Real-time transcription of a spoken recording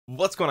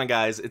What's going on,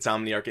 guys? It's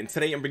Omniarch, and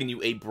today I'm bringing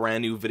you a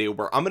brand new video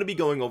where I'm going to be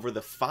going over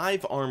the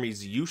 5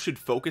 armies you should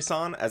focus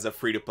on as a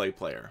free-to-play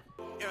player.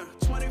 Yeah,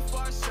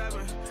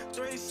 24/7,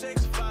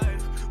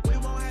 365. We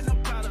won't have no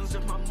problems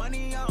if my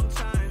money on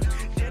time.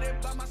 Did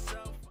it by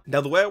myself. Now,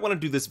 the way I want to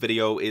do this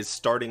video is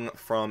starting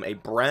from a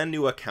brand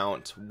new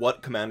account,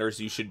 what commanders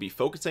you should be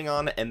focusing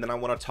on, and then I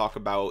want to talk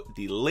about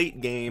the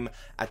late game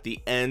at the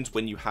end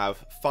when you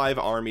have 5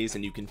 armies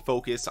and you can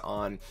focus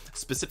on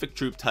specific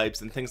troop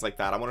types and things like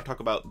that. I want to talk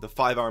about the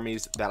 5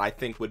 armies that I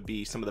think would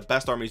be some of the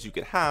best armies you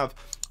could have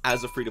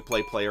as a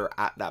free-to-play player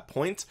at that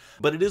point.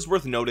 But it is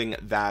worth noting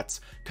that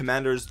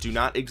commanders do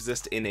not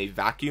exist in a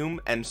vacuum,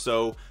 and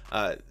so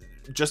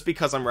just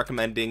because I'm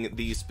recommending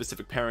these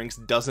specific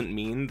pairings doesn't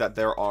mean that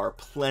there are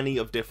plenty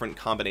of different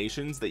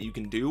combinations that you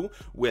can do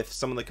with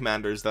some of the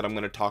commanders that I'm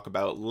going to talk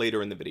about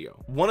later in the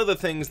video. One of the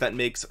things that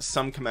makes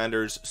some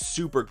commanders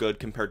super good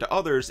compared to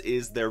others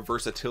is their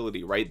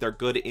versatility, right? They're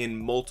good in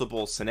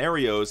multiple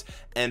scenarios,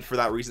 and for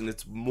that reason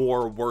it's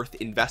more worth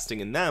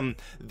investing in them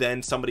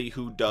than somebody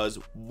who does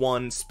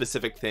one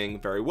specific thing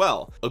very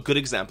well. A good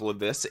example of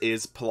this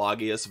is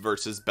Pelagius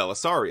versus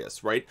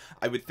Belisarius, right?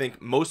 I would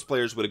think most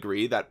players would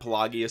agree that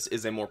Pelagius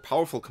is a more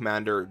powerful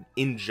commander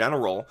in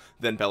general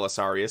than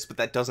Belisarius, but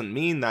that doesn't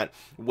mean that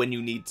when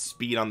you need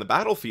speed on the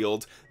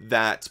battlefield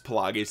that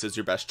Pelagius is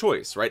your best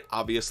choice, right?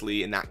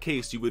 Obviously in that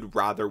case you would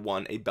rather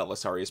want a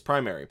Belisarius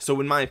primary. So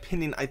in my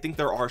opinion, I think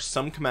there are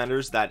some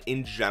commanders that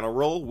in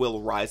general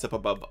will rise up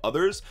above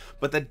others,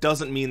 but that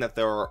doesn't mean that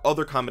there are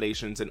other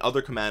combinations and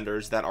other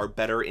commanders that are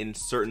better in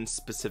certain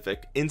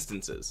specific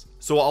instances.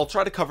 So I'll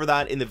try to cover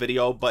that in the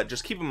video, but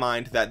just keep in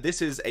mind that this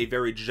is a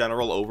very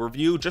general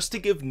overview just to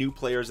give new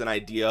players an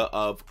idea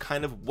of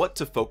kind of what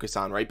to focus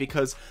on, right?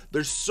 Because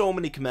there's so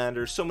many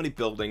commanders, so many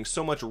buildings,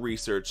 so much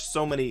research,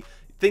 so many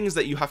things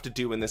that you have to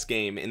do in this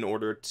game in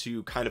order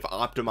to kind of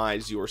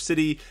optimize your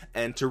city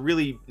and to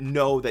really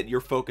know that you're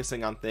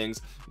focusing on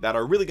things that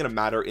are really going to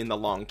matter in the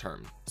long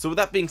term. So with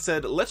that being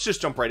said, let's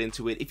just jump right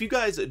into it. If you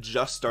guys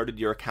just started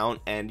your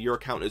account and your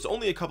account is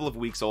only a couple of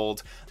weeks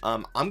old,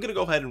 I'm going to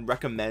go ahead and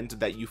recommend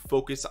that you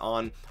focus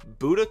on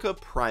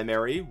Boudica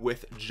primary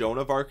with Joan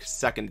of Arc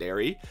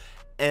secondary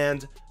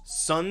and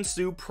Sun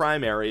Tzu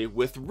primary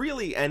with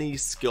really any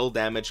skill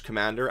damage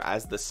commander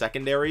as the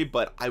secondary,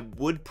 but I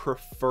would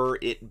prefer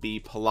it be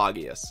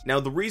Pelagius. Now,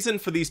 the reason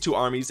for these two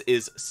armies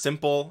is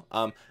simple.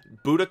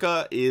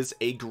 Boudica is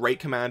a great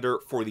commander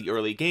for the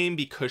early game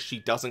because she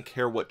doesn't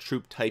care what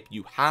troop type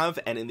you have,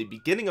 and in the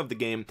beginning of the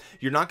game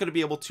you're not going to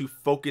be able to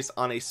focus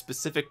on a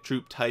specific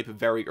troop type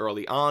very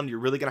early on. You're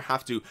really going to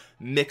have to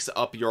mix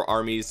up your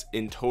armies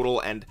in total,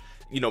 and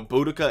you know,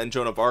 Boudica and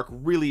Joan of Arc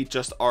really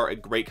just are a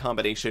great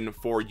combination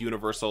for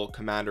universal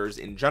commanders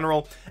in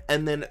general.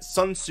 And then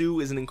Sun Tzu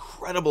is an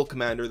incredible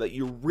commander that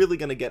you're really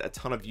going to get a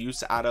ton of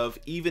use out of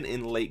even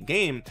in late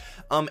game.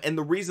 And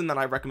the reason that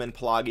I recommend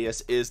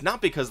Pelagius is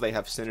not because they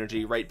have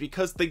synergy, right?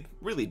 Because they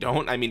really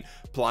don't. I mean,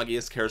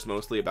 Pelagius cares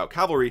mostly about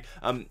cavalry,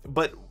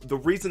 but the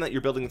reason that you're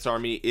building this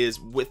army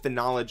is with the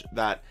knowledge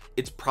that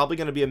it's probably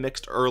going to be a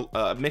mixed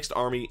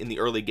army in the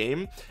early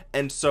game,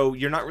 and so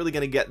you're not really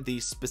going to get the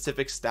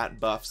specific stat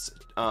buffs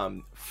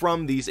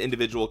from these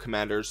individual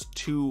commanders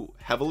too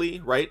heavily,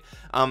 right?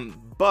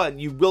 But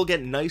you will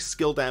get nice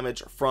skill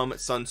damage from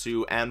Sun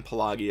Tzu and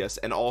Pelagius,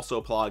 and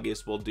also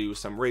Pelagius will do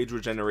some rage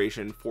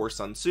regeneration for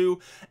Sun Tzu,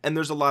 and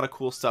there's a lot of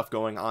cool stuff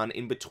going on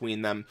in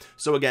between them.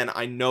 So again,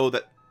 I know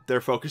that they're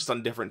focused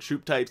on different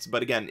troop types,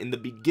 but again, in the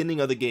beginning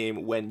of the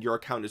game when your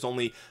account is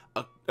only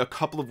a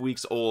couple of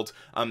weeks old,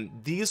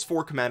 these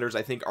 4 commanders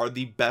I think are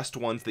the best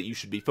ones that you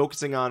should be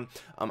focusing on.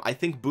 I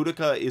think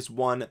Boudica is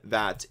one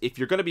that if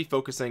you're going to be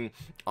focusing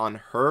on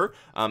her,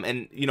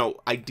 and you know,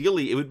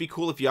 ideally it would be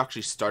cool if you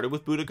actually started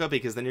with Boudica,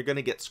 because then you're going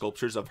to get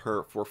sculptures of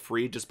her for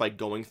free just by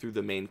going through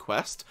the main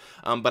quest.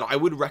 But I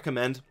would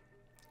recommend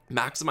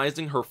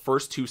maximizing her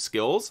first 2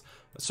 skills,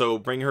 so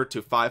bring her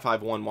to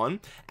 5511,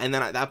 and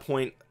then at that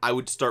point I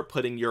would start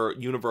putting your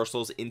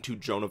universals into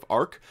Joan of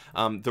Arc.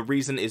 The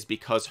reason is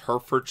because her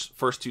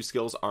first 2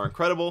 skills are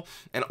incredible,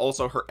 and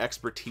also her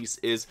expertise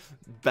is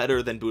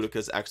better than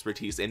Boudica's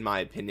expertise in my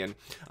opinion.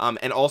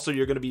 And also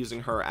you're going to be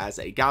using her as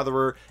a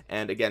gatherer,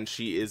 and again,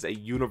 she is a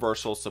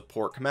universal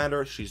support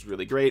commander. She's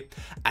really great.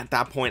 At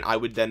that point I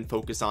would then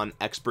focus on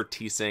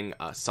expertising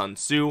Sun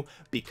Tzu,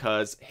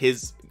 because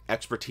his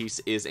expertise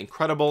is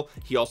incredible.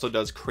 He also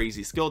does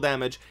crazy skill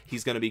damage.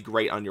 He's going to be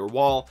great on your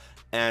wall,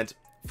 and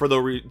for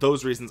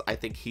those reasons I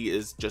think he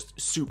is just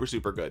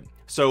super good.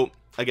 So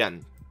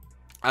again,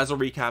 as a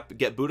recap,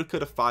 get Boudica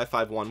to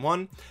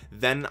 5511,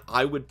 then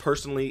I would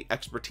personally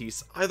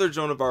expertise either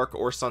Joan of Arc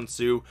or Sun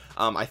Tzu.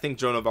 I think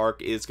Joan of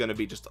Arc is going to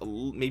be just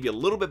maybe a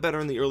little bit better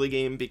in the early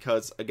game,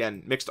 because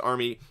again, mixed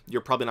army,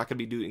 you're probably not going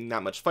to be doing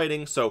that much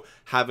fighting, so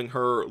having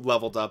her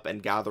leveled up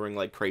and gathering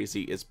like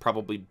crazy is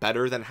probably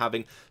better than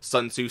having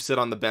Sun Tzu sit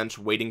on the bench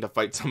waiting to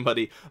fight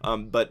somebody.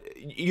 But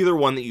either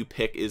one that you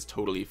pick is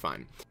totally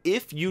fine.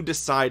 If you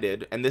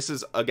decided, and this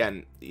is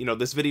again, you know,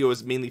 this video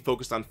is mainly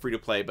focused on free to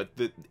play, but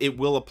it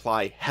will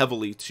apply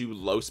heavily to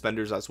low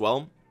spenders as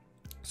well.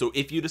 So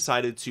if you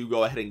decided to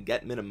go ahead and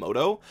get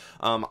Minamoto,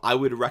 I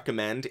would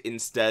recommend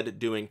instead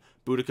doing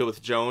Boudica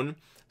with Joan,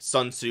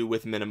 Sun Tzu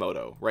with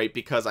Minamoto, right?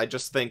 Because I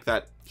just think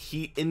that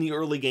he, in the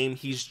early game,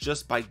 he's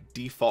just by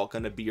default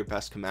going to be your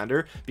best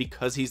commander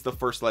because he's the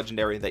first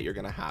legendary that you're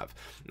going to have.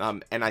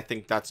 And I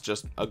think that's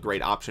just a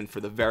great option for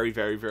the very,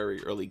 very,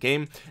 very early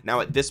game. Now,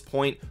 at this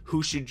point,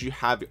 who should you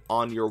have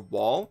on your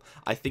wall?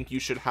 I think you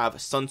should have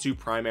Sun Tzu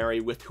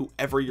primary with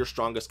whoever your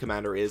strongest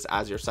commander is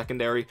as your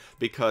secondary,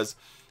 because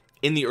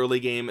in the early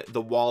game, the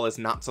wall is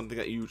not something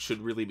that you should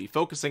really be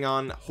focusing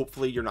on.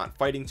 Hopefully you're not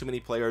fighting too many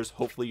players.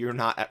 Hopefully you're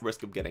not at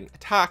risk of getting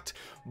attacked.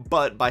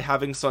 But by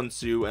having Sun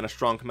Tzu and a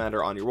strong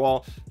commander on your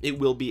wall, it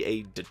will be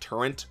a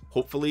deterrent,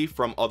 hopefully,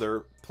 from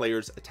other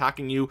players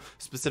attacking you,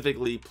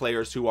 specifically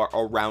players who are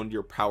around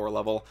your power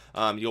level.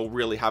 You'll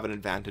really have an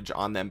advantage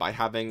on them by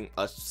having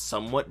a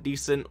somewhat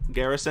decent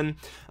Garrison.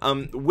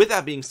 With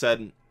that being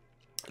said,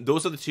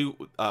 those are the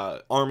two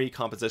army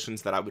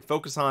compositions that I would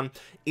focus on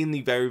in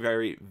the very,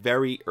 very,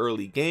 very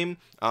early game,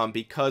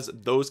 because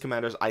those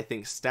commanders I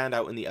think stand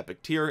out in the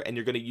epic tier, and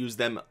you're going to use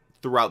them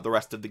throughout the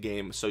rest of the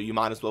game, so you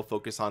might as well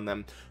focus on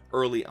them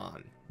early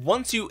on.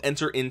 Once you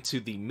enter into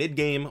the mid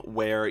game,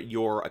 where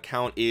your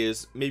account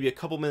is maybe a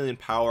couple million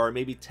power,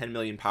 maybe 10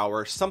 million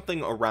power,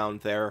 something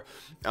around there,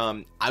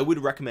 I would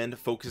recommend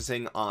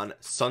focusing on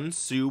Sun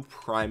Tzu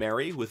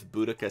primary with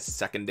Boudica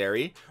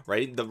secondary,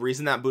 right? The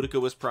reason that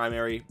Boudica was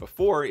primary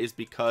before is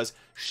because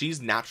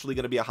she's naturally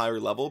going to be a higher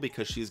level,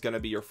 because she's going to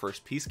be your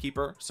first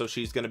peacekeeper, so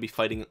she's going to be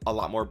fighting a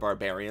lot more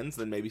barbarians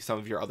than maybe some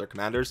of your other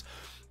commanders.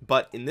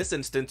 But in this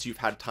instance, you've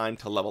had time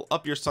to level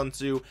up your Sun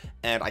Tzu,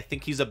 and I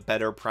think he's a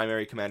better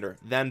primary commander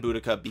than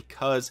Boudica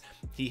because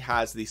he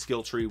has the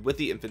skill tree with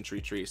the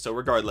infantry tree. So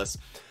regardless,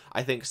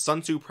 I think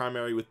Sun Tzu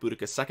primary with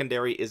Boudica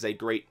secondary is a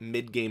great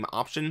mid-game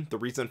option. The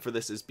reason for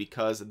this is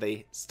because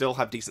they still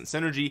have decent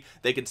synergy.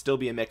 They can still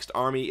be a mixed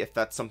army if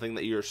that's something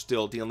that you're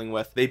still dealing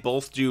with. They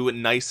both do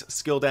nice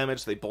skill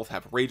damage. They both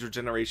have rage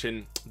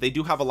regeneration. They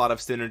do have a lot of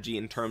synergy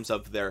in terms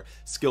of their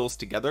skills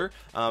together.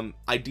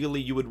 Ideally,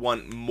 you would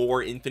want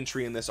more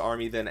infantry in this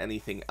army than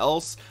anything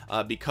else,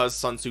 because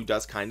Sun Tzu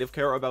does kind of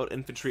care about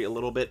infantry a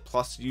little bit.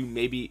 Plus, you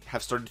maybe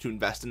have started to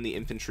invest in the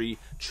infantry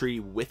tree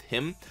with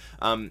him.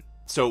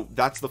 So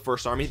that's the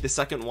first army. The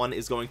second one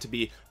is going to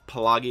be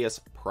Pelagius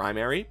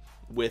primary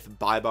with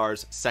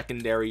Baibars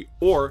secondary,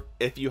 or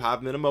if you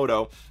have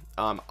Minamoto,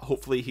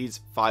 hopefully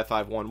he's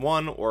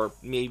 5511 or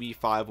maybe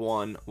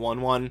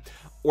 5111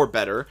 or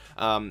better.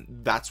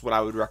 That's what I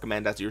would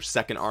recommend as your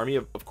second army.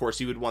 Of course,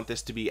 you would want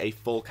this to be a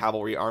full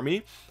cavalry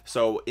army.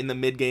 So in the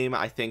mid game,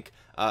 I think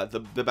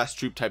the best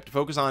troop type to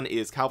focus on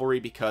is cavalry,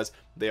 because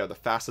they are the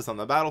fastest on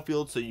the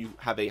battlefield, so you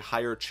have a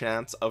higher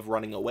chance of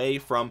running away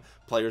from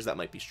players that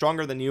might be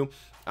stronger than you,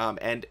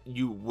 and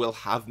you will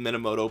have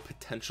Minamoto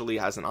potentially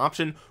as an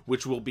option,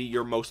 which will be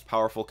your most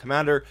powerful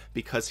commander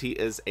because he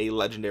is a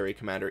legendary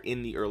commander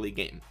in the early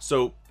game.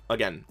 So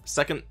again,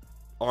 second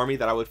army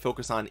that I would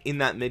focus on in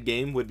that mid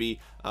game would be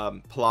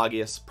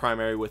Pelagius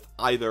primary with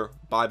either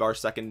Baibars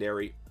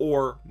secondary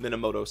or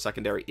Minamoto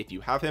secondary if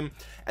you have him.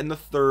 And the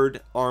third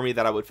army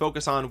that I would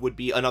focus on would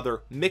be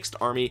another mixed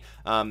army,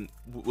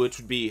 which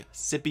would be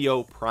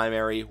Scipio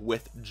primary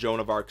with Joan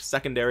of Arc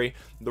secondary.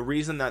 The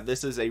reason that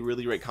this is a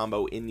really great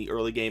combo in the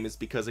early game is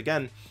because,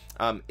 again,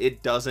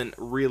 it doesn't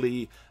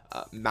really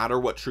matter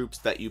what troops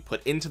that you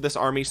put into this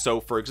army. So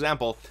for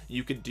example,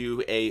 you could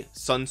do a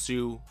Sun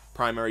Tzu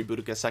primary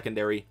Boudica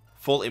secondary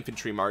full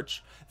infantry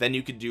march, then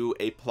you could do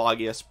a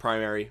Pelagius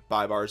primary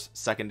Baibars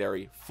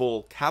secondary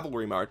full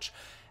cavalry march,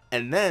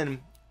 and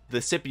then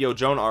the Scipio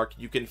Joan arc,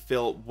 you can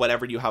fill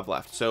whatever you have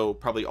left. So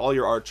probably all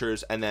your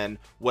archers, and then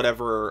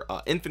whatever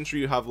infantry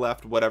you have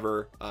left,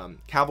 whatever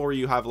cavalry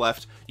you have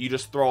left, you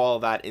just throw all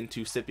that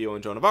into Scipio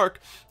and Joan of Arc,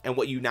 and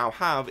what you now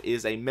have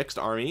is a mixed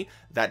army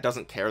that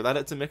doesn't care that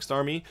it's a mixed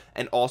army,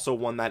 and also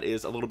one that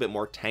is a little bit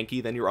more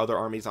tanky than your other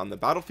armies on the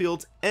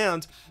battlefield.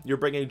 And you're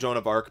bringing Joan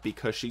of Arc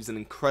because she's an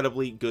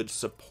incredibly good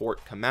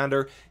support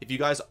commander. If you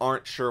guys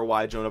aren't sure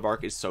why Joan of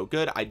Arc is so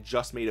good, I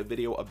just made a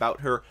video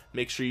about her.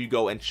 Make sure you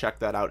go and check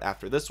that out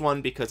after this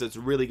one, because it's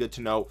really good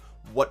to know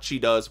what she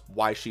does,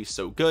 why she's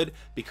so good,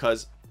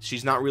 because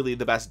she's not really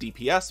the best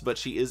DPS, but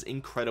she is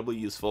incredibly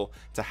useful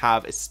to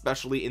have,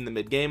 especially in the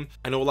mid game.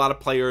 I know a lot of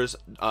players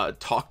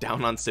talk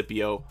down on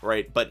Scipio,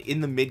 right? But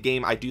in the mid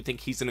game, I do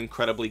think he's an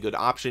incredibly good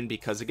option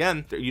because,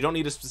 again, you don't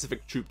need a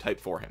specific troop type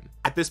for him.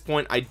 At this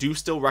point, I do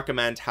still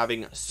recommend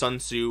having Sun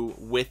Tzu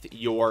with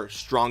your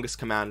strongest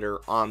commander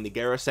on the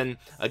Garrison.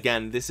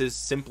 Again, this is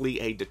simply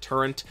a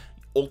deterrent.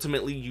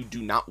 Ultimately, you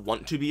do not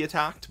want to be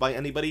attacked by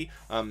anybody,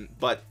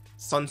 but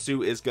Sun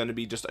Tzu is going to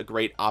be just a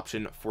great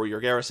option for your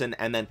Garrison.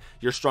 And then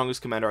your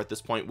strongest commander at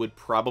this point would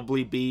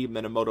probably be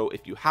Minamoto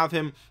if you have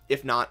him.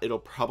 If not, it'll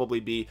probably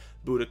be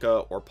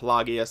Boudica or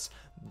Pelagius.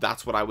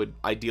 that's what I would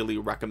ideally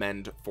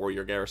recommend for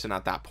your garrison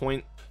at that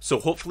point. So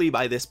hopefully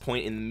by this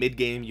point in the mid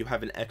game, you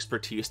have an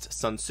expertised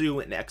Sun Tzu,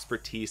 an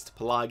expertised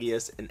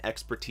Pelagius, an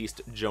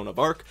expertised Joan of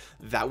Arc.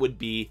 That would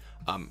be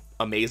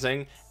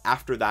amazing.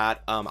 After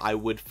that, I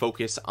would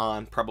focus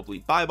on probably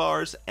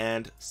Baibars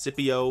and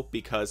Scipio,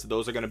 because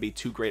those are going to be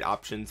two great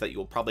options that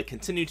you'll probably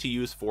continue to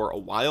use for a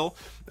while.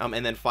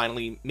 And then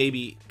finally,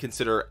 maybe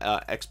consider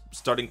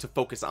starting to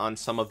focus on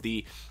some of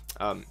the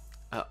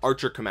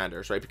archer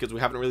commanders, right? Because we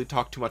haven't really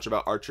talked too much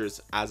about archers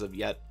as of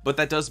yet. But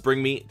that does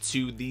bring me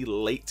to the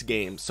late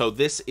game. So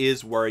this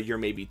is where you're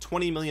maybe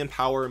 20 million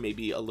power,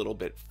 maybe a little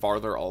bit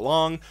farther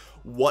along.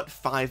 What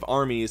 5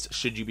 armies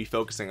should you be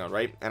focusing on,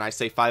 right? And I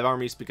say 5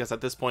 armies because at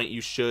this point you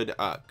should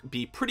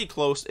be pretty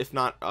close, if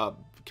not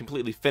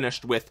completely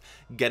finished, with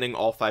getting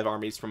all 5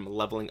 armies from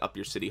leveling up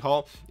your city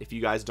hall. If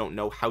you guys don't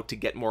know how to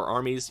get more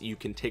armies, you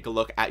can take a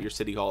look at your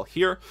city hall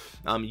here.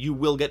 You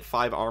will get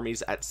 5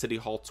 armies at city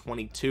hall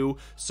 22,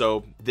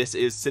 so this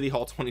is city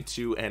hall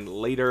 22 and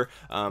later,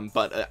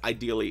 but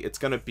ideally it's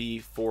going to be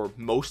for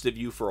most of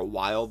you for a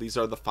while. These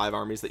are the 5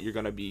 armies that you're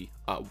going to be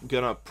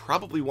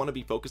probably want to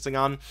be focusing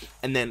on.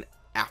 And then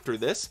after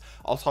this,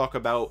 I'll talk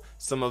about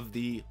some of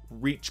the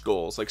reach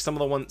goals, like some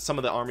of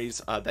the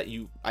armies that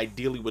you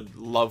ideally would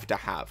love to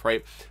have,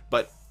 right?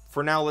 But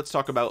for now, let's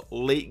talk about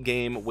late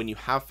game. When you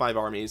have 5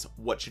 armies,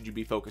 what should you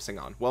be focusing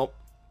on? Well,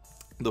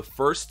 the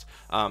first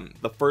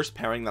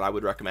pairing that I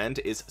would recommend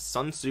is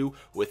Sun Tzu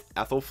with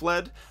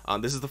Ethelfled.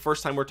 This is the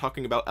first time we're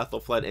talking about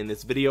Ethelfled in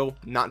this video,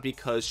 not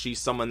because she's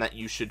someone that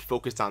you should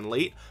focus on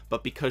late,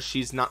 but because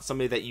she's not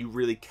somebody that you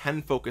really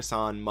can focus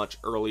on much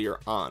earlier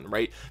on,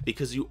 right?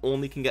 Because you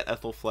only can get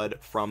Ethelfled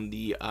from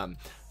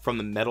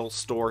the metal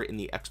store in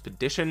the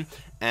expedition,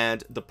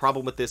 and the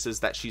problem with this is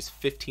that she's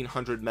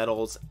 1500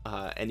 medals,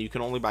 and you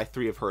can only buy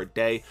 3 of her a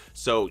day.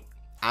 So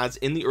as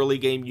in the early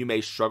game, you may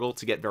struggle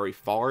to get very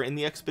far in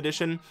the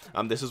expedition.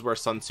 This is where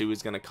Sun Tzu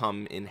is going to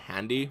come in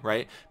handy,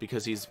 right?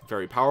 Because he's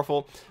very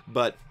powerful,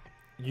 but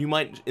you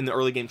might in the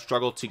early game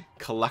struggle to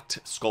collect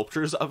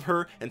sculptures of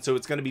her, and so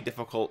it's going to be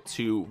difficult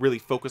to really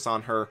focus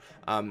on her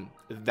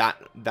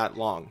that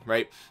long,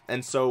 right?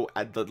 And so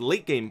at the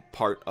late game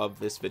part of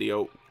this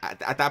video,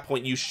 at that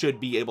point you should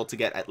be able to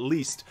get at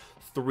least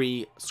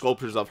 3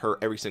 sculptures of her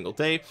every single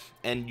day,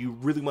 and you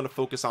really want to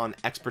focus on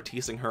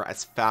expertising her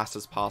as fast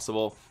as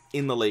possible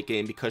in the late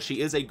game, because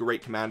she is a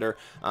great commander.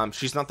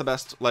 She's not the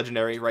best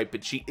legendary, right,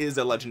 but she is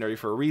a legendary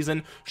for a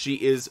reason. She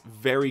is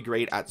very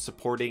great at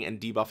supporting and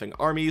debuffing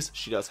armies.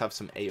 She does have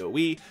some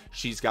AoE.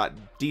 She's got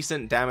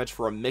decent damage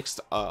for a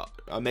mixed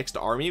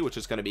army, which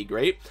is going to be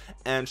great,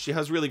 and she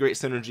has really great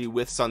synergy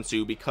with Sun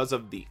Tzu because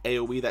of the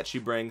AoE that she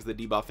brings, the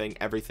debuffing,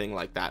 everything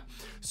like that.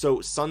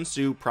 So Sun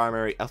Tzu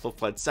primary,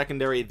 Ethelfled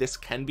secondary. This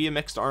can be a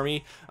mixed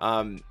army.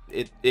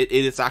 It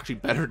is actually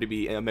better to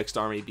be a mixed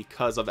army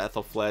because of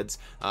Ethelfled's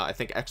I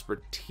think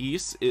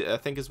expertise, I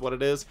think is what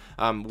it is,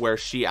 where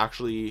she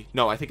actually,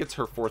 no, I think it's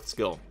her 4th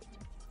skill.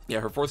 Yeah,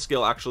 her 4th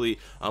skill actually,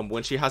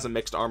 when she has a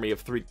mixed army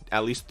of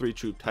at least 3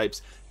 troop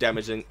types,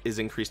 damaging is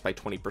increased by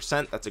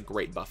 20%. That's a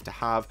great buff to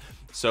have.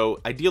 So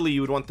ideally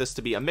you would want this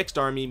to be a mixed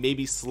army,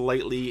 maybe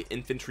slightly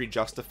infantry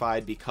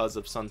justified because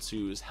of Sun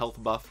Tzu's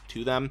health buff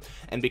to them,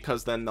 and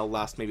because then they'll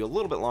last maybe a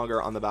little bit longer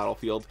on the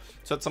battlefield.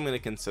 So that's something to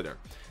consider.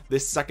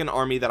 This second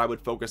army that I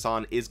would focus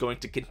on is going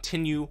to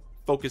continue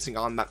focusing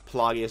on that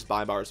Pelagius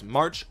Baibars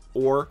March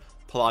or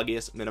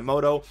Pelagius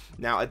Minamoto.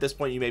 Now at this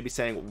point you may be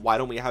saying, why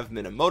don't we have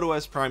Minamoto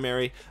as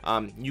primary?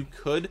 You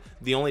could.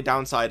 The only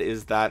downside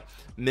is that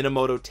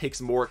Minamoto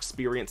takes more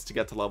experience to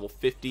get to level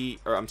 60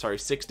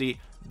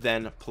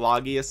 than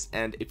Pelagius,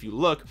 and if you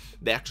look,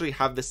 they actually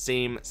have the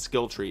same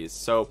skill trees.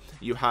 So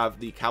you have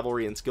the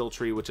cavalry and skill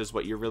tree, which is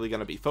what you're really going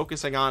to be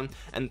focusing on,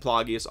 and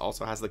Pelagius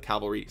also has the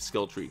cavalry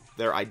skill tree.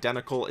 They're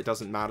identical. It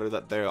doesn't matter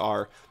that there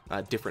are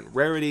different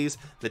rarities.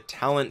 The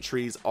talent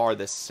trees are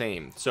the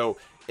same, so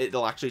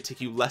it'll actually take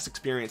you less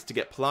experience to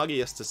get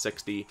Pelagius to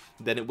 60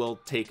 than it will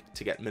take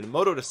to get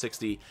Minamoto to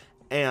 60,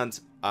 and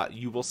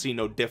you will see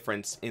no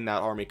difference in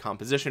that army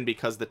composition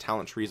because the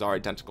talent trees are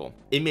identical.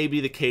 It may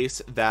be the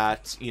case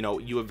that, you know,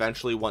 you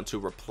eventually want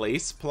to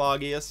replace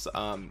Pelagius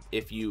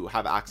if you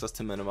have access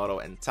to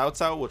Minamoto and Cao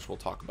Cao, which we'll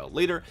talk about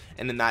later,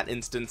 and in that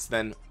instance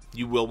then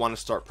you will want to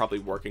start probably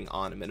working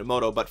on a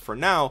Minamoto. But for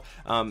now,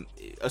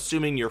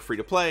 assuming you're free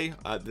to play,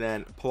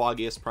 then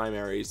Pelagius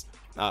primary,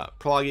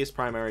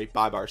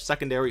 Baibars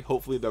secondary.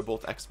 Hopefully they're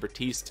both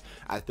expertised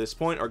at this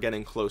point or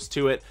getting close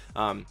to it.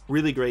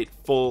 Really great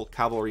full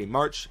cavalry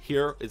march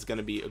here is going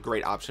to be a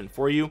great option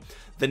for you.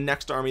 The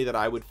next army that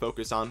I would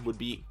focus on would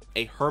be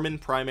a Hermann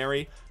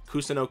primary,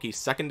 Kusunoki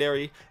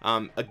secondary.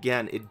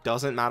 Again, it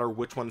doesn't matter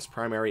which one's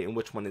primary and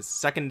which one is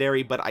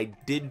secondary, but I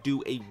did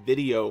do a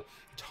video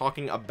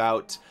talking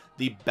about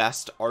the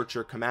best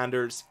archer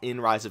commanders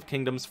in Rise of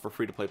Kingdoms for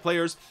free-to-play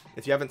players.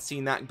 If you haven't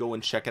seen that, go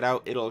and check it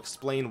out. It'll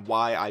explain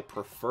why I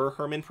prefer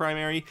Hermann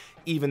primary,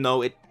 even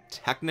though it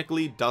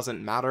technically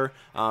doesn't matter.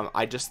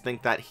 I just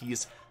think that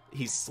he's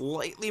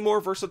slightly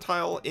more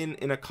versatile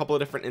in a couple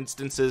of different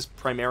instances,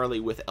 primarily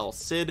with El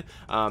Cid,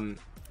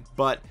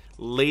 but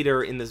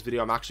later in this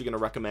video I'm actually going to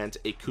recommend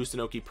a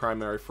Kusunoki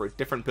primary for a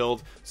different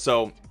build.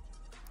 So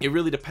it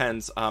really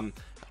depends.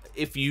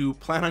 If you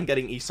plan on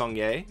getting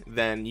Isongye,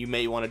 then you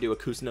may want to do a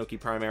Kusunoki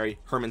primary,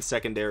 Herman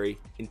secondary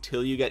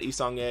until you get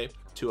Isongye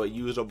to a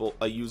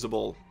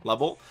usable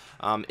level.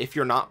 If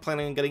you're not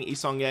planning on getting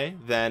Isongye,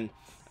 then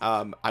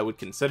I would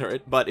consider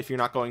it, but if you're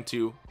not going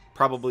to,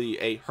 probably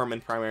a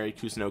Herman primary,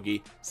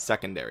 Kusunoki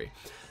secondary.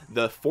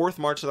 The fourth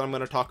March that I'm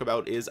going to talk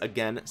about is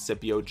again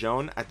Scipio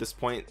Joan. At this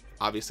point,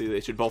 obviously they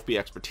should both be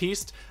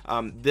expertise.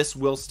 This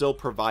will still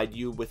provide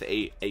you with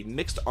a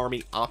mixed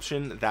army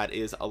option that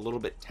is a little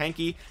bit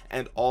tanky,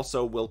 and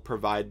also will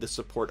provide the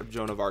support of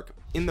Joan of Arc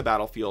in the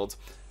battlefield.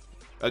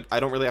 I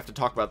don't really have to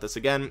talk about this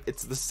again.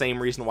 It's the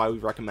same reason why we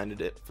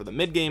recommended it for the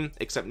mid game,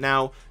 except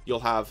now you'll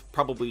have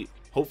probably,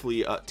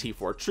 hopefully,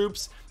 T4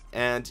 troops,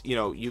 and you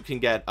know, you can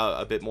get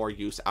a bit more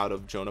use out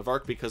of Joan of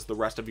Arc because the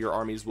rest of your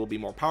armies will be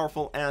more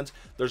powerful and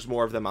there's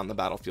more of them on the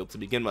battlefield to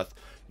begin with.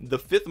 The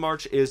fifth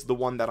March is the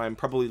one that I'm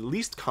probably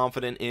least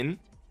confident in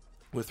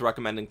with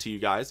recommending to you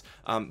guys,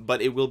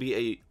 but it will be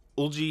a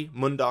Ulji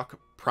Mundak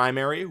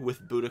primary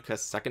with Boudica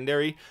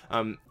secondary.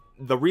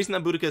 The reason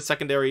that Boudica is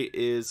secondary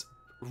is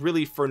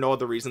really for no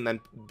other reason than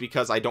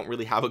because I don't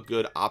really have a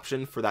good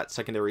option for that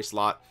secondary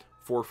slot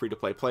for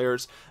free-to-play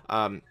players.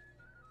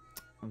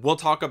 We'll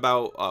talk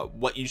about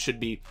what you should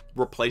be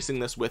replacing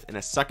this with in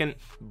a second,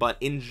 but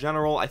in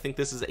general I think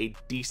this is a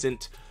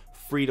decent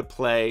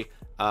free-to-play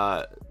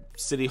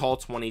City Hall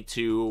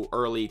 22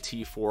 early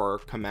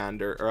T4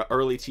 commander or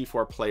early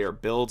T4 player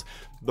build.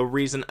 The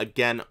reason,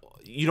 again,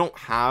 you don't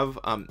have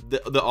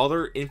the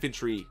other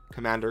infantry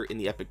commander in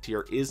the epic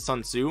tier is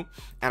Sun Tzu,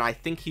 and I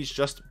think he's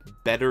just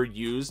better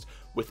used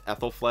with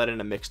Ethelfled in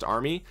a mixed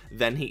army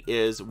than he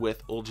is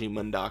with Ulji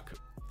Mundak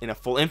in a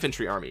full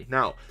infantry army.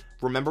 Now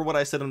remember what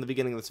I said in the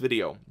beginning of this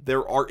video,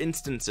 there are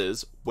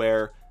instances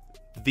where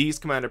these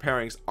commander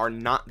pairings are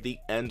not the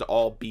end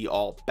all be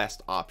all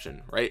best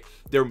option, right?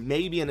 There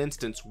may be an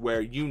instance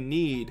where you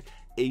need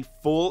a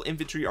full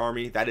infantry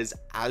army that is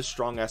as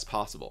strong as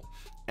possible,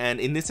 and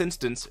in this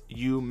instance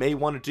you may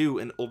want to do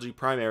an Ulji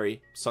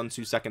primary, Sun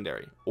Tzu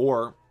secondary,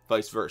 or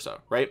vice versa,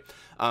 right?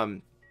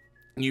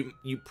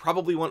 You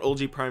probably want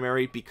Ulji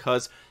primary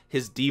because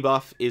his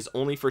debuff is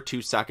only for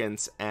 2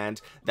 seconds, and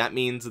that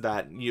means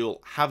that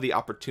you'll have the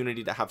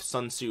opportunity to have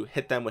Sun Tzu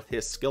hit them with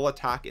his skill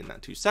attack in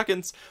that 2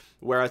 seconds,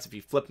 whereas if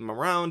you flip them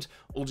around,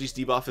 Ulji's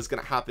debuff is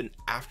going to happen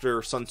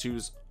after Sun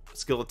Tzu's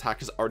skill attack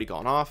has already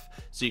gone off,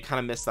 so you kind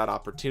of miss that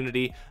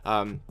opportunity.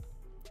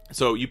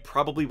 So you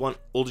probably want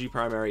Ulji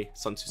primary,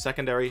 Sun Tzu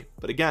secondary,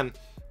 but again,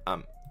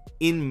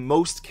 in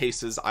most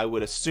cases I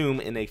would assume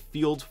in a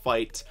field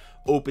fight,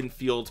 open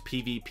field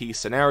PvP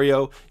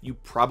scenario, you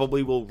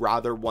probably will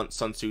rather want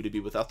Sun Tzu to be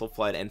with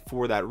Ethelfled, and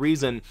for that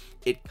reason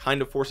it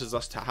kind of forces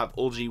us to have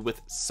Ulji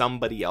with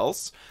somebody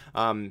else.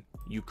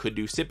 You could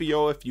do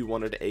Scipio if you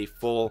wanted a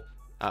full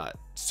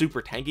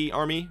super tanky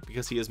army,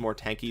 because he is more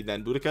tanky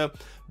than Boudica,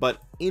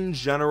 but in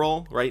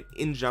general, right,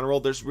 in general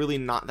there's really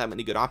not that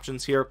many good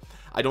options here.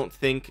 I don't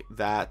think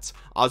that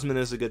Osman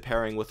is a good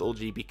pairing with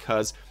Ulji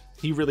because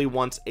he really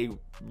wants a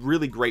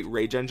really great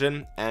rage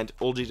engine, and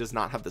Ulji does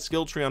not have the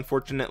skill tree,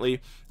 unfortunately,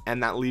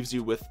 and that leaves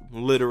you with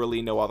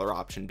literally no other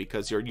option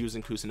because you're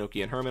using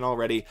Kusunoki and Herman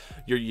already,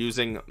 you're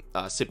using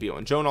Scipio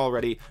and Joan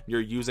already, you're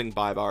using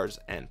Baibars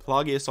and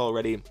Pelagius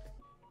already,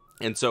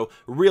 and so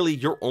really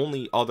your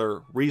only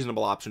other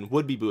reasonable option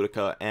would be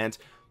Boudica, and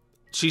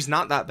she's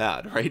not that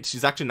bad, right?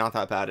 She's actually not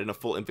that bad in a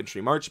full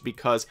infantry march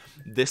because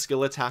this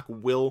skill attack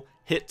will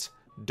hit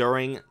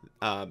during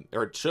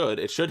or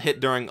it should hit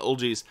during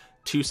Ulji's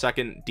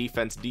 2-second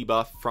defense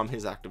debuff from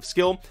his active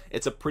skill.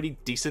 It's a pretty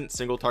decent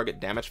single target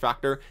damage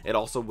factor. It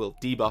also will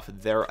debuff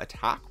their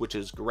attack, which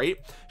is great.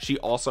 She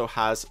also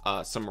has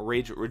some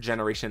rage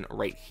regeneration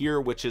right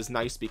here, which is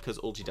nice because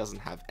Ulji doesn't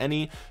have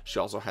any. She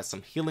also has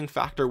some healing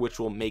factor, which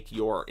will make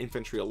your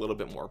infantry a little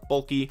bit more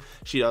bulky.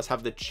 She does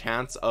have the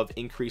chance of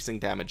increasing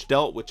damage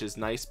dealt, which is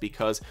nice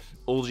because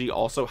Ulji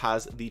also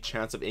has the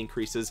chance of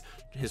increases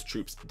his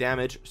troops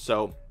damage,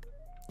 so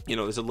you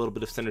know, there's a little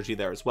bit of synergy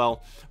there as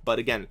well. But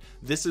again,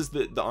 this is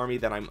the army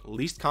that I'm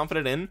least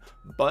confident in,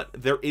 but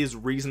there is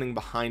reasoning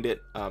behind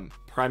it,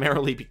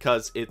 primarily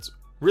because it's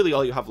really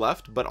all you have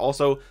left, but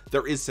also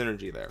there is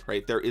synergy there,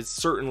 right? There is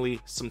certainly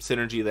some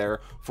synergy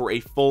there for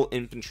a full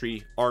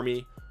infantry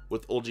army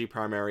with Ulji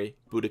primary,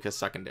 Boudica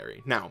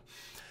secondary. Now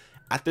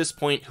at this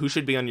point, who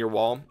should be on your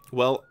wall?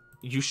 Well,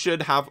 you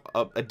should have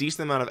a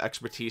decent amount of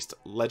expertise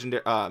decent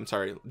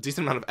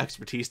amount of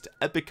expertise to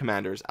epic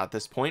commanders at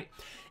this point.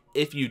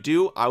 If you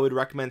do, I would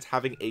recommend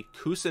having a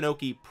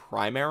Kusunoki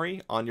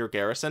primary on your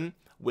Garrison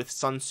with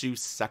Sun Tzu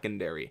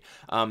secondary.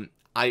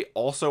 I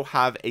also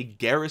have a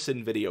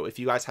Garrison video. If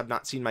you guys have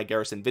not seen my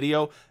Garrison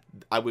video,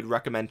 I would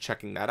recommend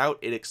checking that out.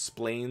 It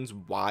explains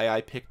why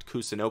I picked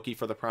Kusunoki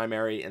for the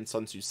primary and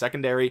Sun Tzu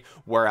secondary,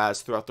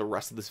 whereas throughout the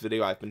rest of this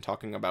video I've been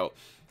talking about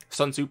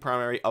Sun Tzu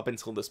primary up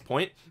until this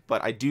point.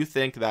 But I do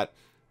think that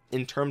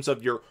in terms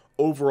of your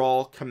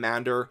overall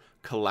commander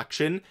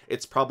collection,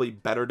 it's probably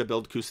better to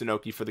build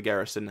Kusunoki for the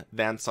Garrison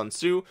than Sun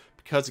Tzu,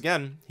 because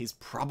again, he's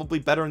probably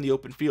better in the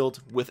open field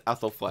with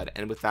Ethelfled,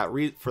 and with that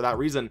for that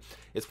reason,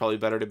 it's probably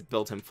better to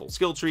build him full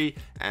skill tree,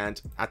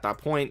 and at that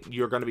point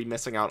you're going to be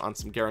missing out on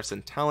some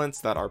Garrison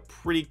talents that are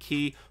pretty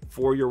key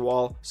for your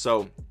wall.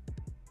 So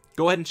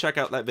go ahead and check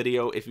out that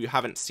video if you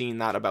haven't seen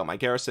that about my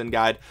Garrison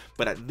guide.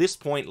 But at this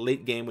point,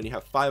 late game, when you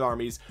have 5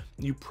 armies,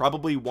 you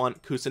probably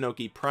want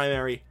Kusunoki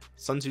primary,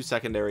 Sun Tzu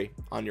secondary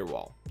on your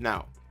wall.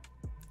 Now,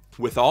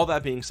 with all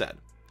that being said,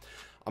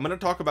 I'm going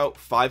to talk about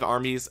 5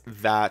 armies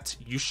that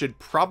you should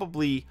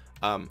probably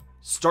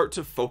start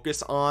to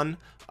focus on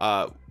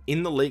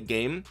in the late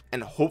game,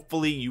 and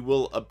hopefully you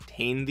will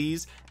obtain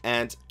these.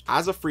 And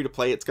as a free to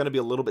play, it's going to be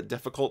a little bit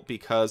difficult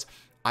because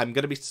I'm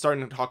going to be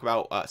starting to talk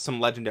about some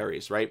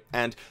legendaries, right?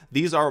 And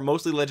these are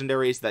mostly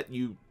legendaries that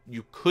you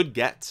could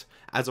get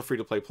as a free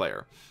to play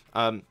player.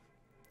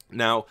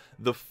 Now,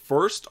 the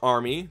first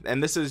army,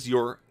 and this is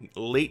your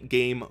late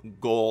game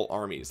goal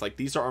armies, like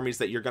these are armies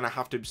that you're going to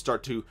have to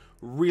start to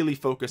really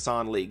focus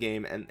on late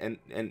game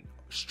and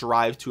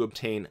strive to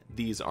obtain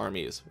these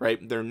armies,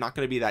 right? They're not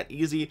going to be that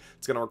easy.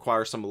 It's going to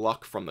require some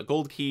luck from the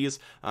gold keys.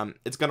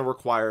 It's going to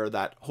require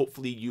that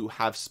hopefully you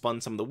have spun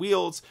some of the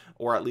wheels,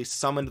 or at least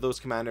summoned those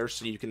commanders,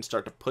 so you can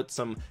start to put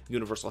some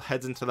universal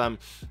heads into them.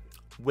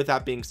 With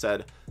that being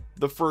said,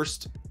 the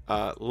first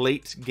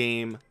late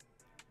game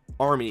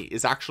army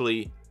is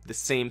actually the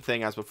same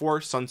thing as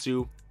before, Sun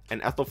Tzu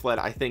and Ethelfled.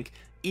 I think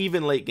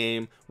even late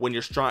game, when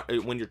you're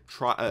striving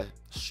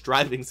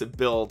to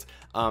build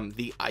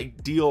the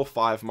ideal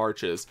 5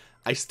 marches,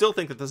 I still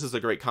think that this is a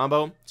great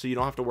combo, so you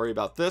don't have to worry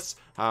about this.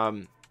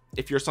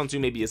 If your Sun Tzu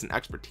maybe isn't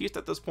expertise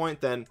at this point,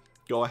 then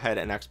go ahead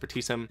and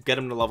expertise him, get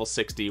him to level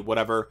 60,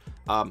 whatever.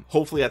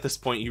 Hopefully at this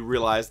point you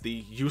realize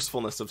the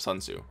usefulness of Sun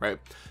Tzu, right?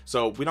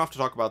 So we don't have to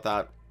talk about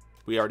that,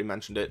 we already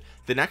mentioned it.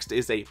 The next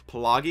is a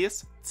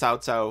Pelagius Cao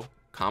Cao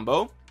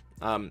combo.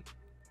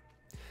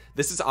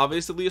 This is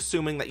obviously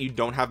assuming that you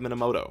don't have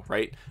Minamoto,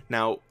 right?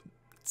 Now,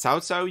 Cao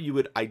Cao, you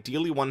would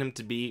ideally want him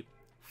to be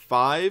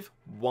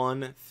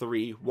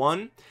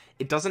 5-1-3-1.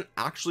 It doesn't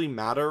actually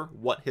matter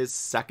what his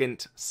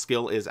second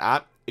skill is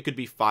at. It could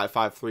be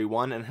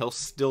 5-5-3-1, and he'll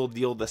still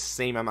deal the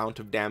same amount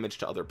of damage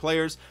to other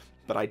players.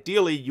 But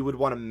ideally, you would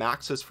want to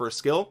max his first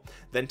skill,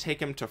 then take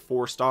him to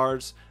 4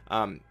 stars,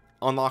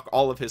 unlock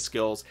all of his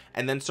skills,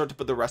 and then start to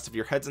put the rest of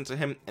your heads into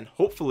him, and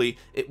hopefully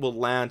it will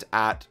land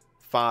at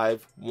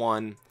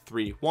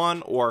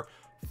 5-1-3-1 or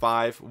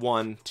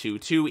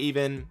 5-1-2-2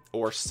 even,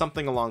 or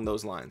something along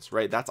those lines,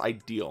 right? That's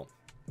ideal.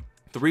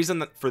 The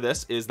reason for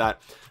this is that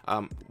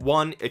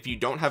one, if you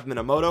don't have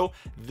Minamoto,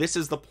 this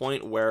is the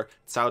point where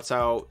Cao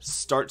Cao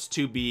starts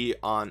to be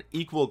on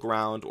equal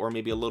ground, or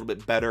maybe a little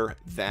bit better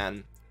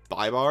than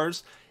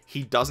Baibars.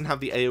 He doesn't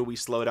have the AoE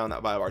slowdown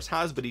that Baibars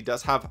has, but he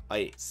does have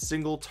a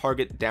single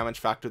target damage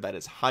factor that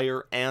is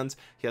higher, and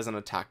he has an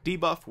attack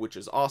debuff, which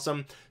is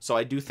awesome. So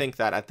I do think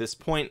that at this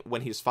point, when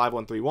he's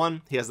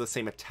 5-1-3-1, he has the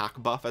same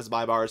attack buff as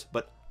Baibars,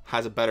 but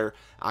has a better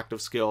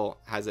active skill,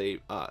 has a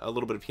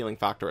little bit of healing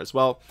factor as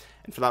well,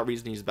 and for that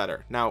reason he's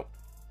better. Now,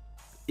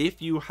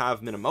 if you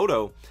have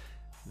Minamoto,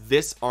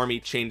 this army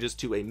changes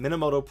to a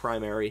Minamoto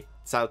primary,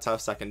 Cao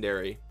Cao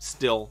secondary,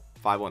 still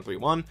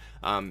 5-1-3-1.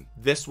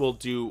 This will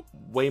do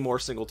way more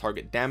single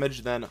target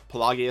damage than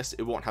Pelagius.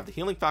 It won't have the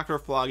healing factor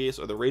of Pelagius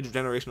or the rage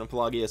regeneration of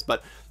Pelagius,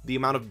 but the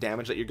amount of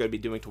damage that you're going to be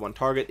doing to one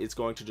target is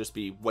going to just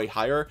be way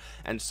higher,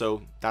 and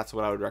so that's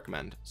what I would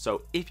recommend.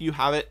 So if you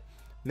have it,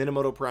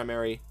 Minamoto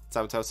primary,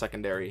 Cao Cao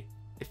secondary.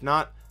 If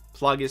not,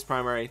 Pelagius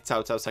primary,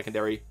 Cao Cao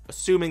secondary,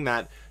 assuming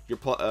that your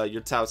Cao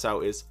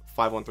Cao is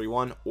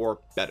 5-1-3-1 or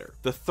better.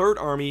 The third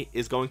army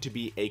is going to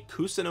be a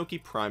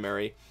Kusunoki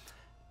primary,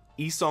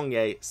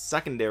 Isongye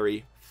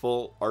secondary,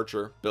 full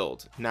archer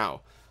build.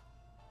 Now,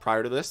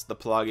 prior to this, the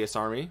Pelagius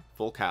army,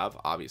 full cav,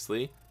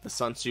 obviously. The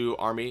Sun Tzu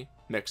army,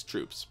 mixed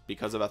troops,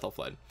 because of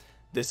Ethelfled.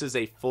 This is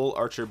a full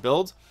archer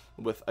build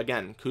with,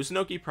 again,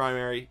 Kusunoki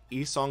primary,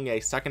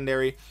 Isongye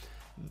secondary.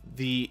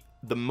 The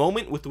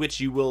moment with which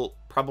you will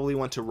probably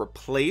want to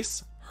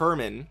replace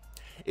Herman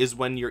is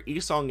when your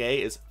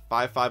Isongye is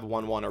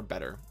 5-5-1-1 or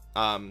better.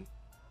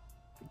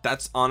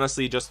 That's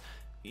honestly just,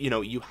 you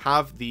know, you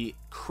have the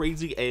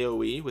crazy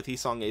AoE with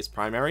Isongye's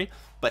primary,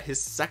 but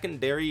his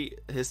second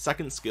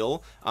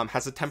skill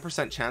has a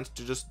 10% chance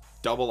to just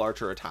double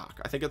archer attack.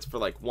 I think it's for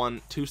like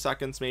 1-2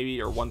 seconds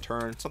maybe, or 1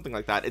 turn, something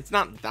like that. It's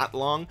not that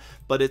long,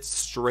 but it's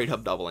straight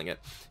up doubling it.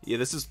 Yeah,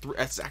 this is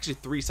it's actually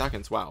 3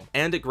 seconds. Wow.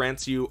 And it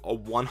grants you a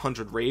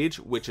 100 rage,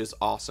 which is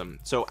awesome.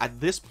 So at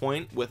this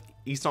point with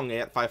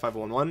Isongye at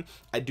 5-5-1-1,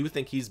 I do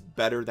think he's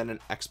better than an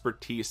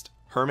expertise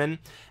Herman,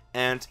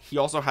 and he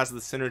also has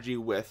the synergy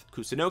with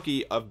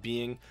Kusunoki of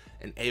being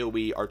an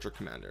AoE archer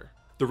commander.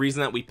 The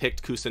reason that we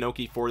picked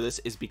Kusunoki for this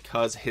is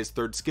because his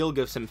third skill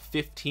gives him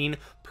 15%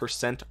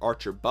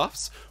 archer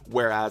buffs,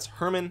 whereas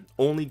Herman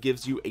only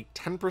gives you a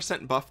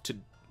 10% buff to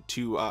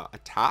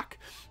attack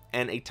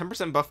and a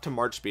 10% buff to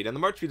march speed. And the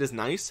march speed is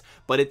nice,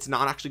 but it's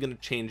not actually going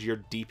to change your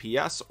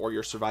DPS or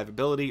your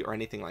survivability or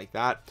anything like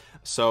that.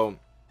 So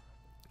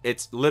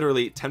it's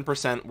literally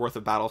 10% worth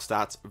of battle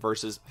stats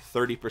versus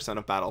 30%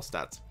 of battle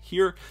stats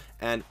here.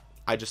 And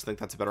I just think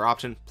that's a better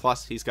option.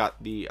 Plus he's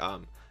got the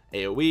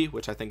AoE,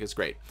 which I think is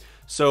great.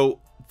 So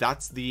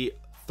that's the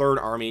third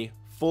army: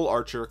 full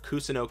archer,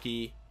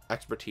 Kusunoki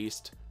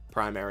expertise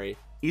primary,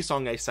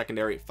 Isong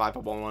secondary,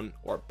 511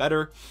 or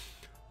better.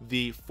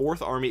 The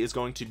fourth army is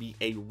going to be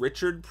a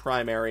Richard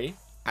primary,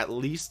 at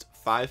least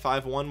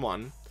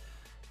 5511.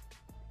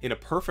 In a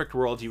perfect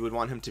world, you would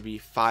want him to be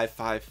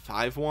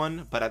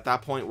 5551, but at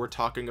that point we're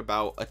talking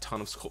about a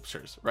ton of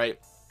sculptures, right?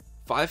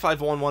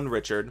 5511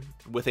 Richard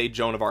with a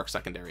Joan of Arc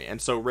secondary. And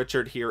so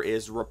Richard here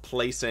is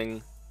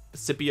replacing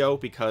Scipio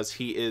because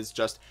he is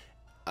just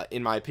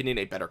in my opinion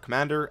a better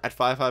commander at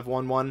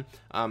 5511.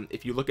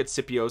 If you look at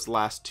Scipio's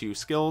last two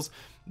skills,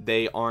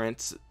 they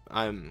aren't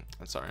I'm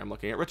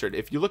looking at Richard.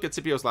 If you look at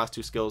Scipio's last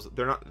two skills,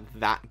 they're not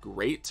that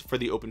great for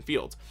the open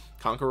field.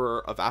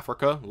 Conqueror of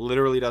Africa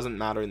literally doesn't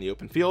matter in the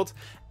open field,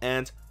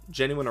 and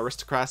Genuine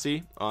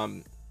Aristocracy,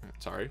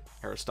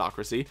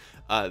 aristocracy,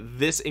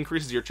 this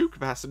increases your troop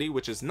capacity,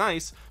 which is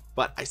nice,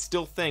 but I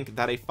still think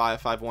that a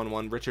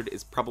 5511 Richard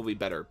is probably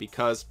better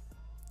because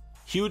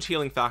huge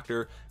healing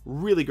factor,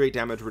 really great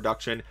damage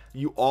reduction.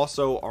 You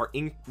also are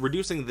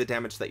reducing the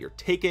damage that you're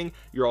taking.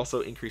 You're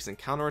also increasing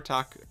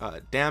counterattack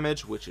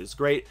damage, which is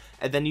great.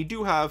 And then you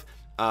do have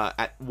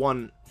at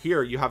one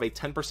here, you have a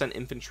 10%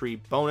 infantry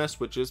bonus,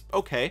 which is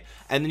okay.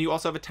 And then you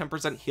also have a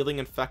 10% healing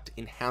effect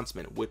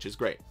enhancement, which is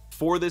great.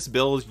 For this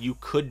build, you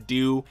could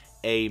do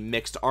a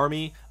mixed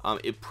army.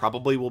 It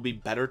probably will be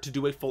better to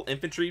do a full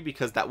infantry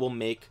because that will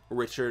make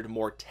Richard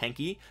more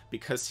tanky,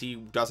 because he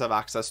does have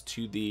access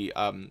to the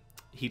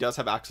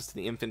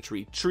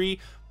infantry tree,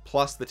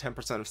 plus the 10%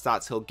 of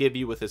stats he'll give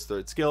you with his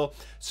third skill.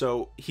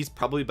 So he's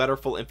probably better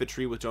full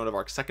infantry with Joan of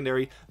Arc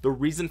secondary. The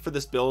reason for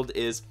this build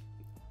is,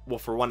 well,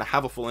 for one, to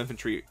have a full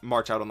infantry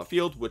march out on the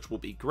field, which will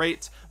be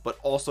great, but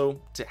also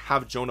to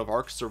have Joan of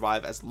Arc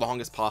survive as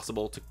long as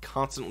possible, to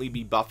constantly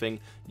be buffing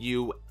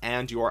you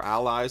and your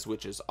allies,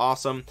 which is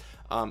awesome.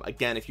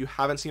 Again, if you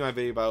haven't seen my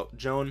video about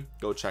Joan,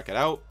 go check it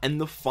out. And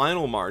the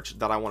final march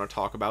that I want to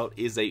talk about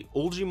is a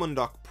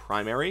Uljimundak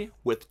primary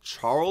with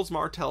Charles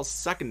Martel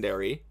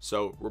secondary,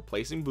 so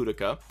replacing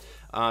Boudica,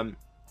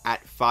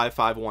 at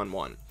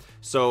 5511.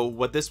 So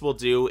what this will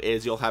do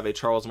is you'll have a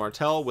Charles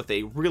Martel with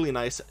a really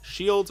nice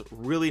shield,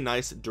 really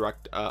nice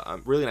direct,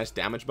 really nice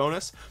damage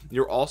bonus.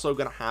 You're also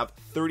going to have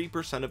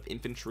 30% of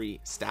infantry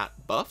stat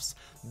buffs.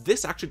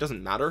 This actually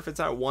doesn't matter if it's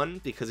at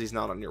 1 because he's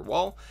not on your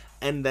wall.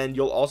 And then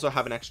you'll also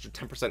have an extra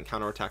 10%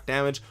 counterattack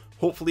damage.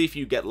 Hopefully, if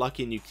you get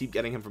lucky and you keep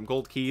getting him from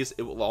gold keys,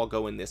 it will all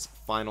go in this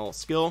final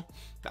skill.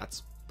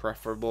 That's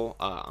preferable,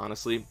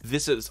 honestly.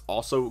 This is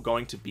also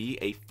going to be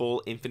a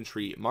full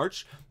infantry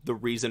march. The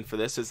reason for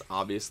this is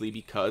obviously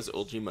because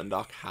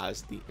Uljimundak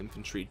has the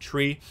infantry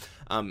tree.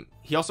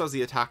 He also has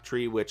the attack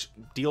tree, which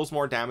deals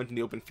more damage in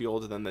the open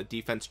field than the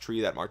defense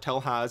tree that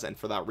Martel has, and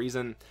for that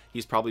reason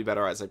he's probably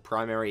better as a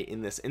primary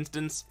in this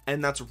instance,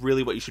 and that's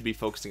really what you should be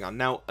focusing on.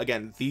 Now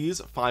again,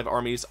 these 5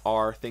 armies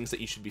are things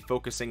that you should be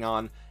focusing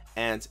on,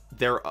 and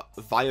their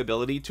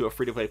viability to a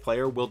free-to-play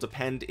player will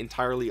depend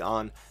entirely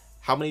on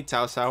how many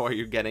Cao Cao are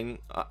you getting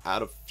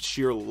out of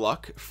sheer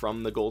luck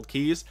from the gold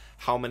keys?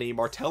 How many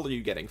Martel are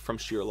you getting from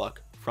sheer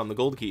luck from the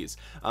gold keys?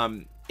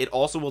 It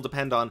also will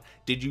depend on,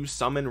 did you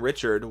summon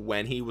Richard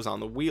when he was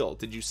on the wheel?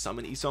 Did you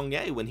summon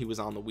Isong when he was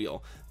on the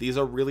wheel? These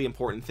are really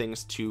important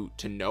things to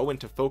know and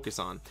to focus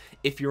on.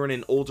 If you're in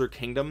an older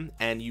kingdom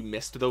and you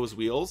missed those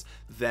wheels,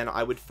 then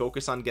I would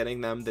focus on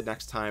getting them the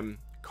next time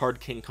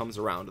Card King comes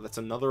around. That's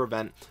another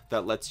event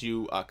that lets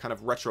you kind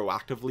of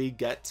retroactively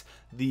get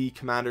the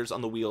commanders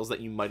on the wheels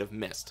that you might have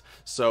missed.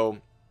 So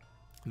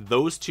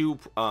those two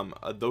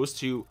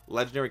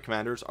legendary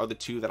commanders are the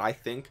two that I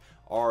think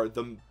are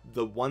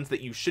the ones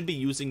that you should be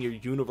using your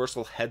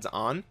universal heads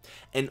on,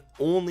 and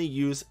only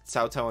use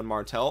Cao Cao and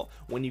Martel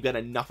when you get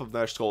enough of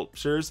their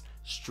sculptures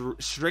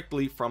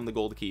strictly from the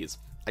gold keys.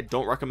 I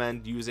don't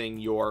recommend using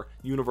your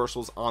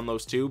universals on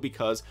those two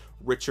because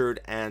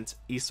Richard and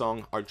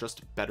Isong are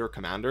just better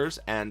commanders,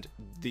 and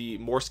the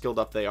more skilled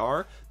up they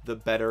are, the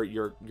better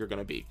you're going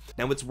to be.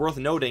 Now, it's worth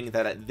noting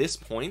that at this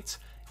point,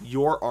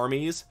 your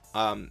armies,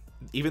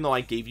 even though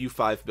I gave you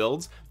 5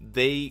 builds,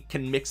 they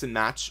can mix and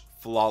match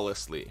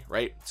flawlessly,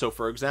 right? So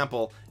for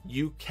example,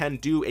 you can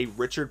do a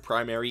Richard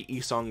primary,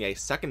 Isong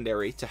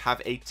secondary to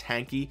have a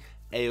tanky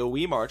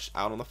AoE march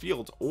out on the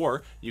field,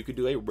 or you could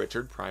do a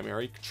Richard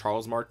primary,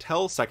 Charles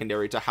Martel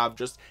secondary to have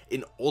just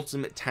an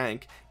ultimate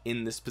tank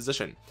in this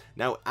position.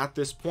 Now at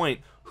this point,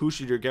 who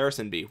should your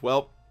garrison be?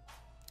 Well,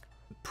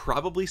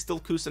 probably still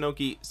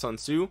Kusunoki Sun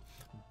Tzu,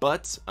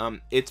 but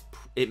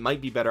it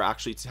might be better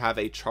actually to have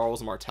a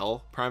Charles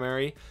Martel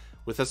primary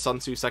with a Sun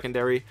Tzu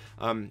secondary.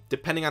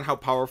 Depending on how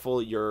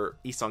powerful your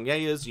Isong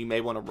is, you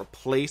may want to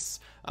replace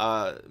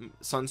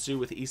Sun Tzu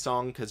with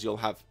Isong because you'll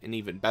have an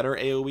even better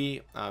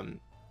AoE.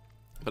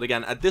 But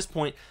again, at this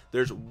point,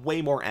 there's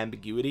way more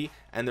ambiguity,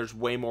 and there's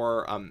way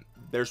more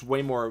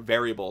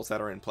variables that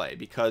are in play,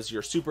 because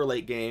your super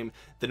late game,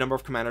 the number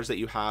of commanders that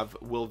you have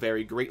will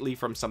vary greatly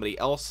from somebody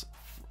else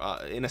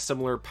in a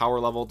similar power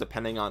level,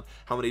 depending on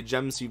how many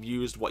gems you've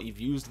used, what you've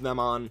used them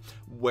on,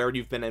 where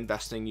you've been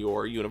investing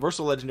your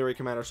universal legendary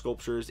commander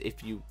sculptures.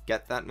 If you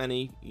get that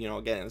many, you know,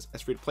 again,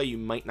 as free to play, you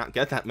might not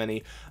get that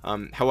many.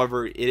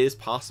 However, it is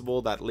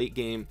possible that late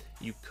game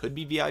you could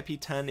be VIP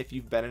 10 if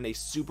you've been in a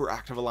super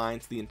active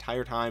alliance the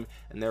entire time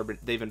and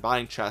they've been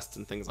buying chests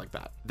and things like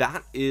that.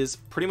 That is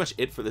pretty much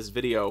it for this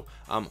video.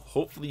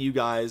 Hopefully you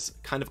guys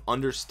kind of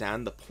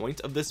understand the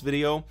point of this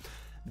video.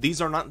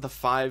 These are not the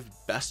 5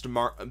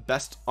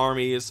 best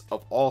armies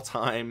of all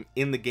time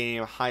in the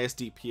game, highest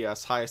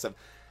DPS, highest.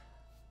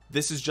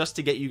 This is just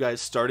to get you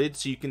guys started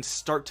so you can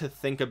start to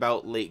think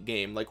about late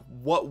game. Like,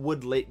 what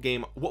would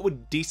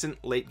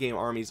decent late game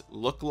armies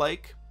look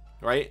like,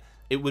 right?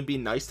 It would be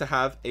nice to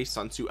have a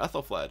Sun Tzu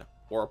Ethelfled,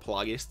 or a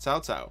Pelagius Cao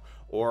Cao,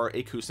 or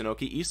a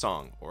Kusunoki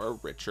Isong, or a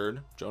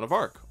Richard Joan of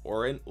Arc,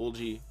 or an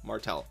Ulji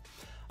Martel.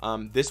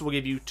 This will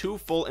give you 2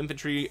 full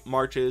infantry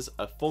marches,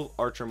 a full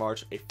archer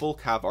march, a full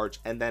cav arch,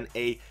 and then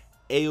a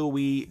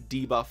AoE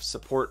debuff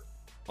support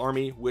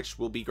army, which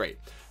will be great.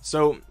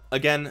 So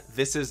again,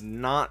 this is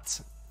not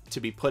to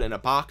be put in a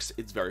box.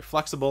 It's very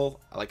flexible,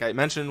 like I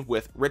mentioned,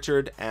 with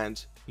Richard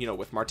and, you know,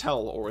 with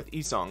Martel or with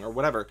Isong or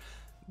whatever.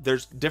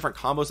 There's different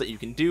combos that you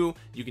can do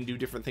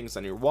different things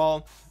on your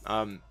wall.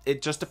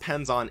 It just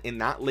depends on, in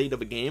that late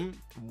of a game,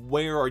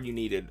 where are you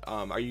needed.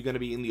 Are you going to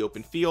be in the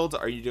open field?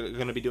 Are you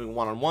going to be doing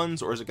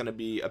one-on-ones, or is it going to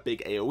be a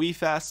big AoE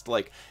fest?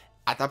 Like,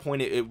 at that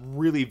point, it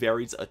really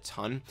varies a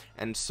ton.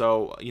 And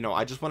so, you know,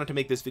 I just wanted to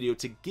make this video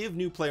to give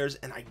new players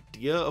an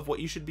idea of what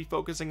you should be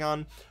focusing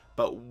on,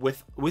 but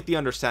with the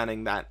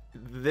understanding that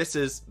this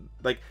is,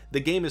 like,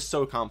 the game is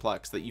so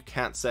complex that you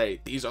can't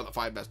say these are the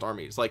 5 best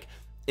armies, like,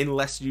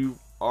 unless you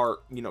are,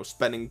 you know,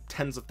 spending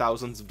tens of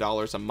thousands of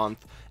dollars a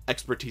month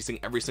expertising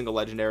every single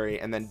legendary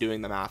and then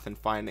doing the math and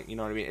finding, you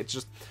know what I mean? It's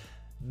just,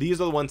 these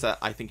are the ones that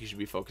I think you should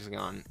be focusing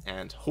on,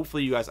 and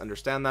hopefully you guys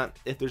understand that.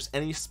 If there's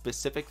any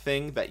specific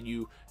thing that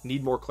you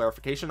need more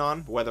clarification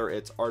on, whether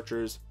it's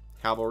archers,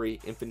 cavalry,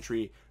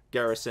 infantry,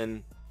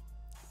 garrison,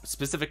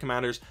 specific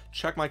commanders,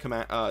 check my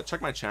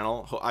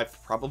channel.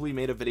 I've probably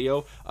made a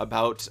video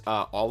about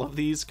all of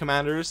these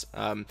commanders.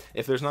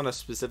 If there's not a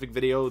specific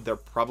video, they're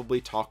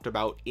probably talked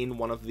about in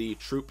one of the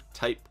troop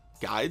type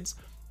guides,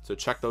 so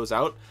check those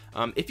out.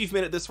 If you've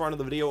made it this far into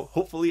the video,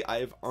 hopefully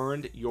I've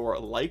earned your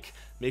like.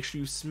 Make sure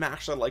you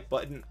smash that like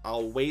button.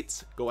 I'll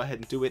wait. Go ahead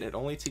and do it. It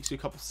only takes you a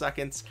couple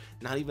seconds,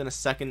 not even a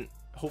second.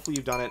 Hopefully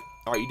you've done it.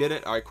 All right, you did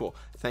it. All right, cool.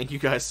 Thank you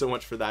guys so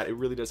much for that. It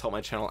really does help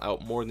my channel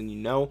out more than you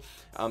know.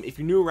 If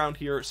you're new around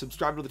here,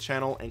 subscribe to the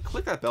channel and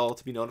click that bell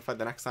to be notified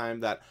the next time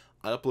that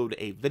I upload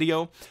a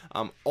video.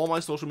 All my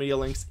social media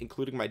links,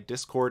 including my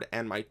Discord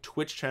and my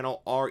Twitch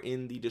channel, are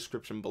in the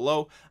description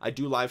below. I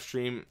do live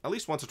stream at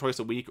least once or twice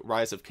a week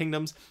Rise of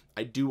Kingdoms.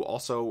 I do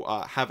also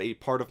have a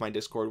part of my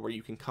Discord where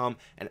you can come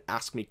and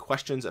ask me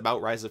questions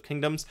about Rise of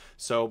Kingdoms,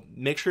 so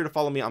make sure to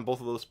follow me on both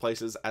of those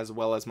places, as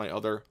well as my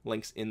other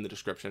links in the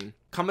description.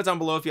 Comment down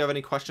below if you have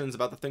any questions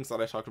about the things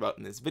that I talked about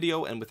in this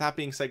video, and with that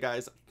being said,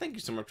 guys, thank you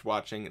so much for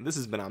watching. This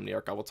has been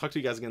Omniarch. I will talk to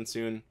you guys again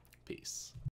soon. Peace.